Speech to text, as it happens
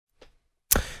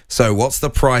So what's the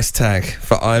price tag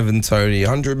for Ivan Toney?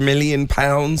 £100 million?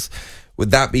 Would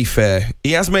that be fair?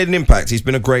 He has made an impact. He's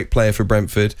been a great player for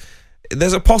Brentford.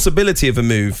 There's a possibility of a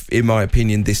move, in my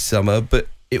opinion, this summer, but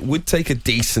it would take a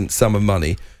decent sum of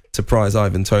money to prize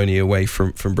Ivan Toney away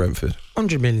from Brentford.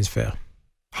 100 million is fair.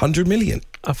 100 million?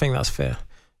 I think that's fair.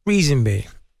 Reason being,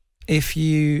 if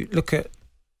you look at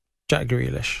Jack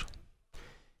Grealish,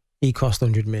 he cost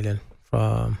 100 million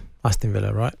from Aston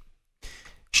Villa, right?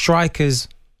 Strikers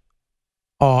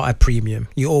are a premium.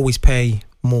 You always pay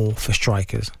more for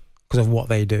strikers because of what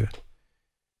they do.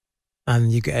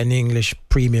 And you get an English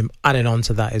premium added on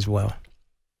to that as well.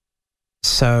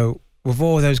 So with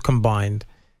all those combined,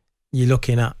 you're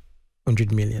looking at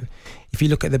 100 million. If you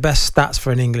look at the best stats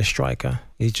for an English striker,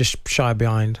 he's just shy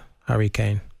behind Harry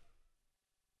Kane.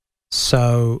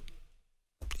 So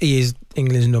he is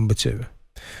England's number 2.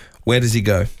 Where does he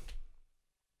go?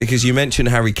 Because you mentioned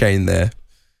Harry Kane there,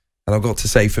 and I've got to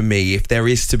say, for me, if there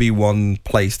is to be one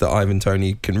place that Ivan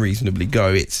Toney can reasonably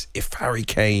go, it's if Harry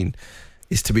Kane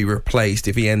is to be replaced.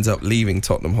 If he ends up leaving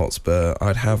Tottenham Hotspur,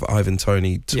 I'd have Ivan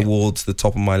Toney towards the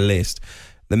top of my list.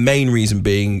 The main reason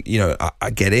being, you know, I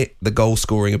get it. The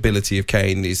goal-scoring ability of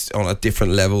Kane is on a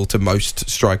different level to most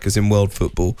strikers in world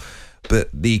football. But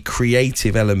the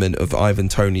creative element of Ivan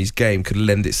Toney's game could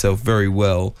lend itself very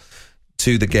well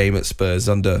to the game at Spurs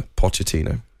under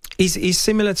Pochettino. He's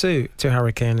similar to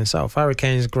Harry Kane himself. Harry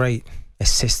Kane is great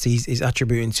assists. He's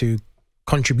contributing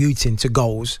to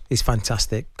goals is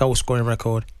fantastic. Goal scoring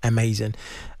record, amazing.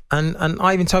 And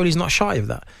Ivan Toney's not shy of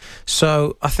that.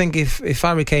 So I think if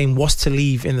Harry Kane was to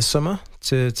leave in the summer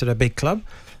to the big club,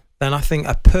 then I think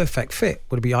a perfect fit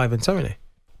would be Ivan Toney,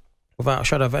 without a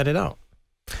shadow of a doubt.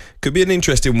 Could be an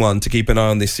interesting one to keep an eye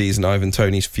on this season, Ivan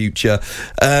Toney's future.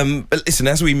 But listen,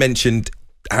 as we mentioned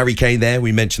Harry Kane there,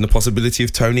 we mentioned the possibility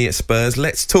of Toney at Spurs.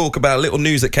 Let's talk about a little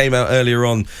news that came out earlier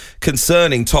on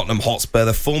concerning Tottenham Hotspur.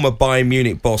 The former Bayern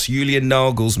Munich boss, Julian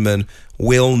Nagelsmann,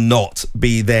 will not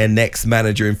be their next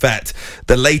manager. In fact,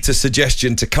 the latest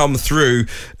suggestion to come through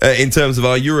in terms of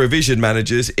our Eurovision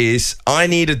managers is, I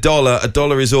need $1.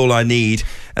 $1 is all I need.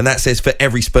 And that says for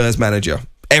every Spurs manager.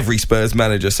 Every Spurs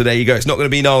manager. So there you go. It's not going to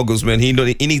be Nagelsmann.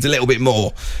 He needs a little bit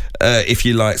more, if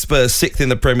you like. Spurs 6th in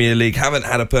the Premier League. Haven't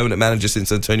had a permanent manager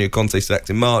since Antonio Conte sacked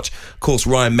in March. Of course,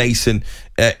 Ryan Mason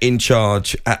in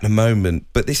charge at the moment.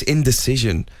 But this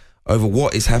indecision over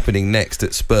what is happening next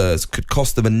at Spurs could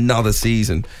cost them another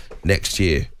season next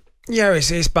year. Yeah,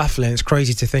 it's baffling. It's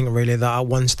crazy to think, really, that at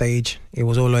one stage it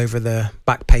was all over the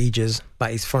back pages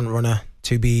that he's front runner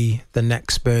to be the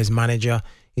next Spurs manager.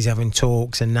 He's having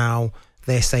talks, and now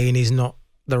they're saying he's not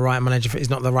the right manager, he's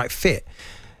not the right fit.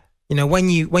 You know, when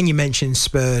you mention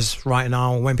Spurs right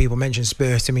now, when people mention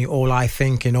Spurs to me, all I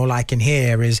think and all I can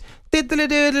hear is it's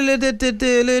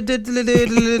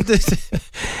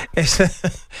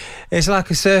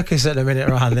like a circus at the minute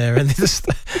around there, and just,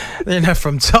 you know,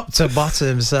 from top to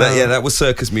bottom. So yeah, that was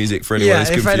circus music for anyone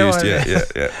who's confused.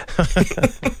 Yeah.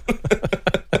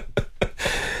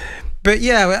 But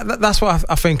yeah, that's what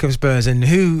I think of Spurs, and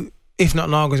who, if not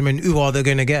Nagelsmann, who are they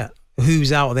going to get?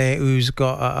 Who's out there who's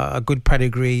got a good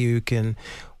pedigree, who can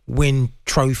win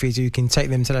trophies, who can take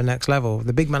them to the next level?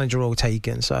 The big manager are all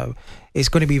taken, so it's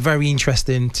going to be very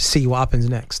interesting to see what happens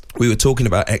next. We were talking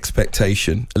about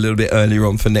expectation a little bit earlier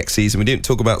on for next season. We didn't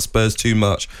talk about Spurs too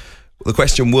much. The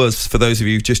question was, for those of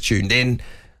you who've just tuned in,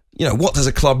 you know, what does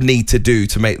a club need to do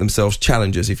to make themselves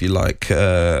challengers, if you like,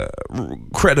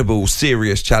 credible,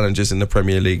 serious challengers in the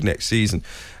Premier League next season?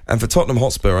 And for Tottenham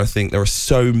Hotspur, I think there are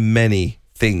so many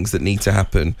things that need to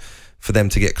happen for them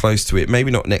to get close to it. Maybe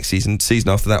not next season, season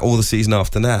after that, or the season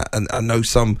after that. And I know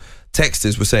some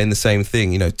texters were saying the same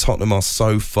thing. You know, Tottenham are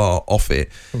so far off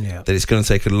it that it's going to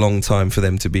take a long time for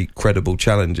them to be credible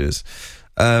challengers.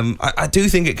 I do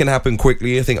think it can happen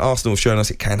quickly. I think Arsenal have shown us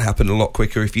it can happen a lot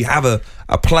quicker. If you have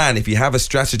a plan, if you have a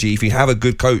strategy, if you have a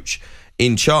good coach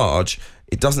in charge,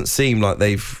 it doesn't seem like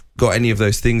they've got any of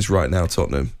those things right now,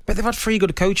 Tottenham. But they've had 3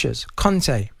 good coaches: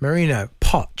 Conte, Mourinho,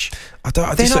 Poch.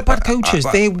 They're not bad coaches.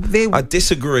 I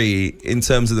disagree in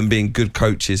terms of them being good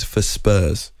coaches for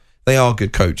Spurs. They are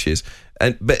good coaches.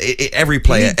 But every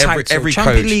player, every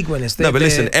coach, League winners. No, but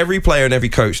listen, every player and every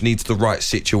coach needs the right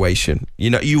situation. You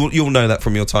know, you'll know that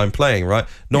from your time playing, right?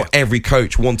 Not every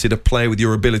coach wanted a player with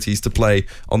your abilities to play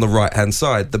on the right hand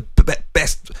side. The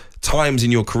best times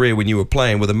in your career when you were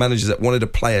playing were the managers that wanted a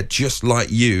player just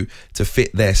like you to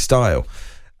fit their style.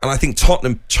 And I think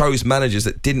Tottenham chose managers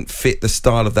that didn't fit the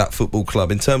style of that football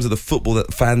club in terms of the football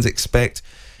that fans expect.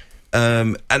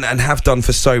 And have done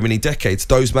for so many decades.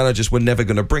 Those managers were never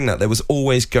going to bring that. There was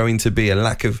always going to be a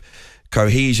lack of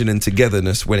cohesion and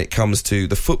togetherness when it comes to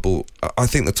the football. I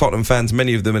think the Tottenham fans,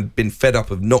 many of them had been fed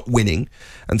up of not winning,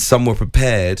 and some were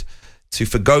prepared to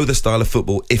forgo the style of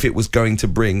football if it was going to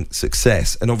bring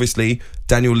success. And obviously,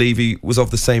 Daniel Levy was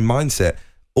of the same mindset.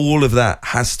 All of that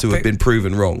has to have been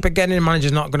proven wrong. But getting a manager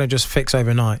is not going to just fix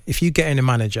overnight. If you get in a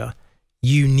manager,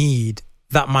 you need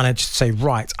that manager to say,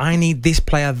 right, I need this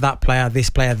player, that player, this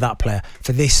player, that player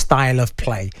for this style of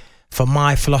play. For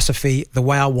my philosophy, the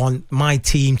way I want my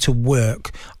team to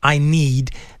work, I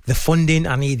need the funding,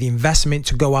 I need the investment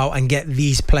to go out and get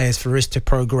these players for us to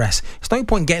progress. It's no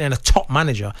point getting in a top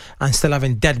manager and still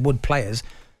having deadwood players,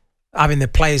 having the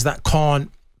players that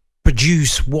can't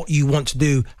produce what you want to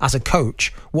do as a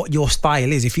coach, what your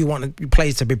style is. If you want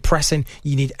players to be pressing,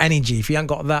 you need energy. If you ain't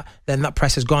got that, then that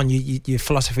press is gone. Your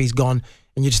philosophy's gone,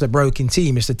 and you're just a broken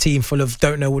team. It's a team full of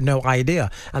don't know with no idea,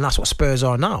 and that's what Spurs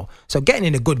are now. So getting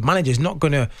in a good manager is not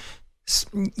going to,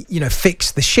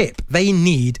 fix the ship. They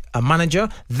need a manager.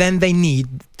 Then they need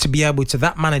to be able to,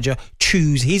 that manager,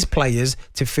 choose his players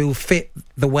to feel fit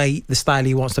the way, the style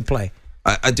he wants to play.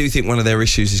 I do think one of their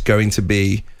issues is going to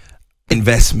be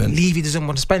investment. Levy doesn't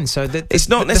want to spend, so it's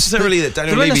not necessarily that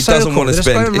Daniel Levy doesn't want to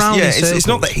spend. It's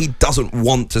not that he doesn't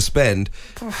want to spend.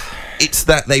 It's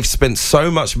that they've spent so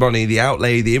much money, the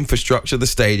outlay, the infrastructure, the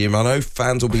stadium. I know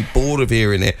fans will be bored of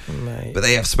hearing it, mate, but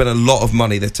they have spent a lot of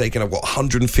money. They've taken up,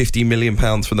 £150 million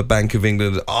from the Bank of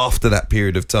England after that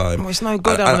period of time. Well, it's no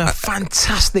good having a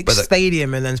fantastic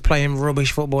stadium and then playing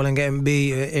rubbish football and getting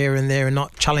beat here and there and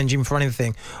not challenging for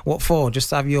anything. What for? Just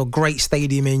have your great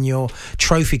stadium in your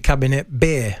trophy cabinet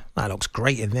beer. That looks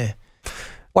great in there.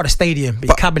 What a stadium, but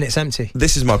your cabinet's empty.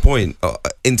 This is my point.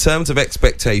 In terms of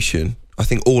expectation, I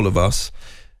think all of us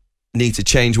need to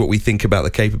change what we think about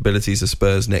the capabilities of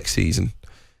Spurs next season.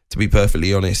 To be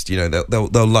perfectly honest,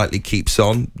 they'll likely keep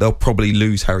Son. They'll probably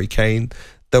lose Harry Kane.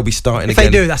 They'll be starting again.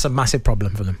 If they do, that's a massive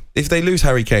problem for them. If they lose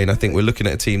Harry Kane, I think we're looking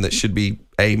at a team that should be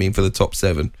aiming for the top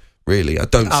 7. Really, I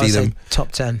don't see them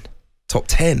top 10. Top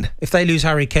 10. If they lose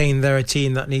Harry Kane, they're a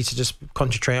team that needs to just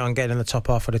concentrate on getting in the top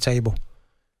half of the table.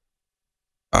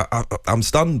 I'm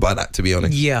stunned by that, to be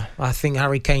honest. Yeah, I think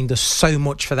Harry Kane does so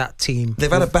much for that team.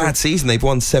 They've had a bad season. They've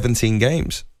won 17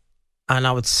 games. And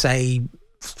I would say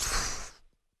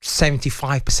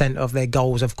 75% of their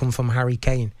goals have come from Harry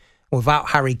Kane.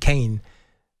 Without Harry Kane,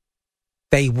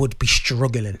 they would be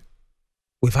struggling.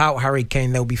 Without Harry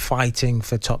Kane, they'll be fighting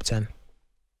for top 10.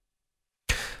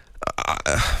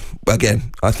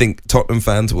 Again, I think Tottenham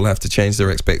fans will have to change their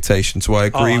expectations. So I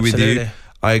agree with you.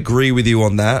 I agree with you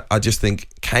on that. I just think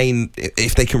Kane,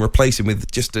 if they can replace him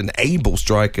with just an able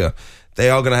striker,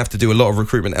 they are going to have to do a lot of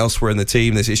recruitment elsewhere in the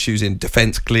team. There's issues in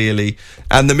defence, clearly,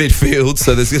 and the midfield.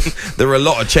 So there are a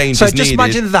lot of changes needed. So just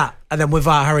imagine that, and then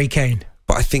without Harry Kane.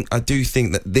 But I do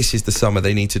think that this is the summer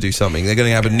they need to do something. They're going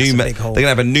to have they're going to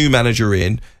have a new manager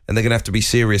in, and they're going to have to be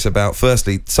serious about,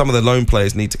 firstly, some of the loan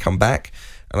players need to come back.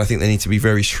 And I think they need to be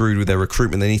very shrewd with their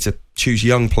recruitment. They need to choose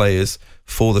young players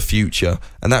for the future.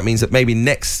 And that means that maybe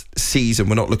next season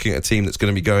we're not looking at a team that's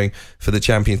going to be going for the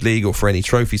Champions League or for any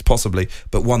trophies possibly,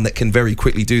 but one that can very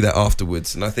quickly do that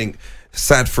afterwards. And I think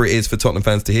sad for it is for Tottenham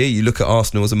fans to hear. You look at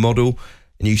Arsenal as a model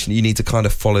and you need to kind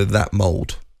of follow that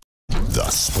mould. The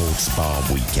Sports Bar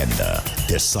Weekender,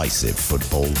 decisive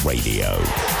football radio.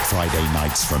 Friday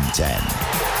nights from 10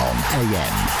 on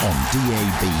AM, on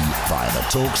DAB, via the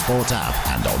talkSPORT app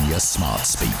and on your smart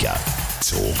speaker.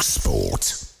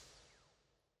 talkSPORT.